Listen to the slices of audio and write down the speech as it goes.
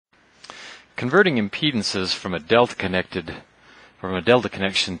Converting impedances from a delta connection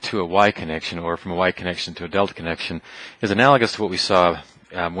to a Y connection, or from a Y connection to a delta connection, is analogous to what we saw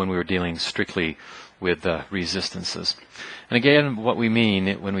when we were dealing strictly with resistances. And again, what we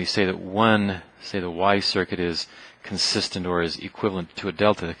mean when we say that say the Y circuit is consistent or is equivalent to a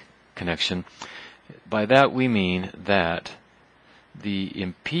delta connection, by that we mean that the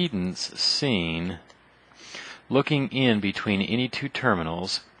impedance seen looking in between any two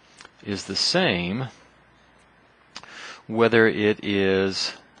terminals is the same whether it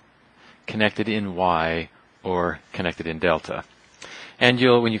is connected in Y or connected in delta. And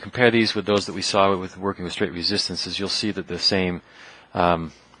when you compare these with those that we saw with working with straight resistances, you'll see that the same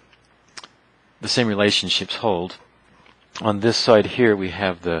relationships hold. On this side here we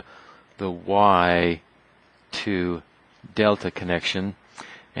have the Y to delta connection,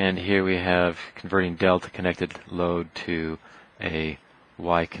 and here we have converting delta connected load to a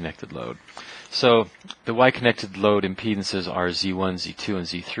Y connected load. So the Y connected load impedances are Z1, Z2, and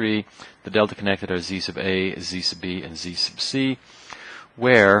Z3. The delta connected are Z sub A, Z sub B, and Z sub C,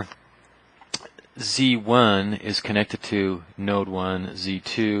 where Z1 is connected to node 1,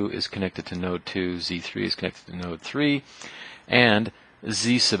 Z2 is connected to node 2, Z3 is connected to node 3, and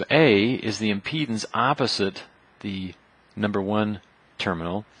Z sub A is the impedance opposite the number 1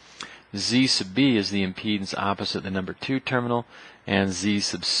 terminal. Z sub B is the impedance opposite the number 2 terminal, and Z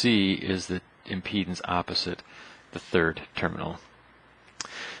sub C is the impedance opposite the 3rd terminal.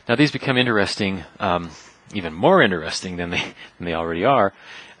 Now these become interesting, even more interesting than they already are,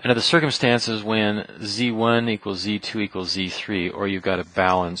 under the circumstances when Z1 equals Z2 equals Z3, or you've got a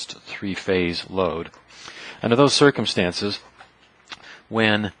balanced 3-phase load. Under those circumstances,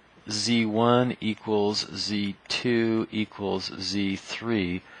 when Z1 equals Z2 equals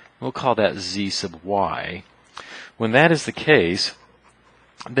Z3, we'll call that Z sub Y. When that is the case,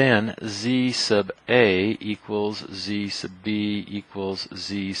 then Z sub A equals Z sub B equals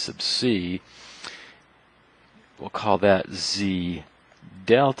Z sub C, we'll call that Z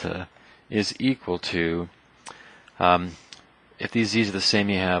delta, is equal to, if these Z's are the same,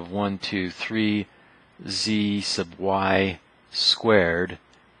 you have 1, 2, 3 Z sub Y squared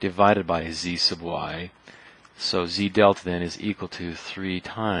divided by Z sub Y. So Z delta then is equal to 3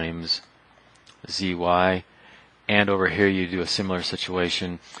 times ZY. And over here you do a similar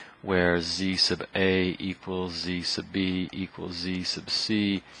situation where Z sub A equals Z sub B equals Z sub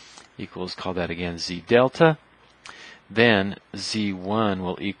C equals, call that again Z delta. Then Z1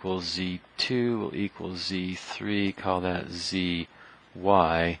 will equal Z2 will equal Z3, call that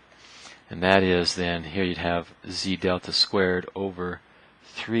ZY. And that is then, here you'd have Z delta squared over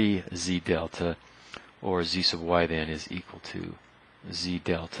 3 Z delta, or Z sub Y then is equal to Z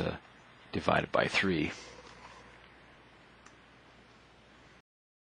delta divided by 3.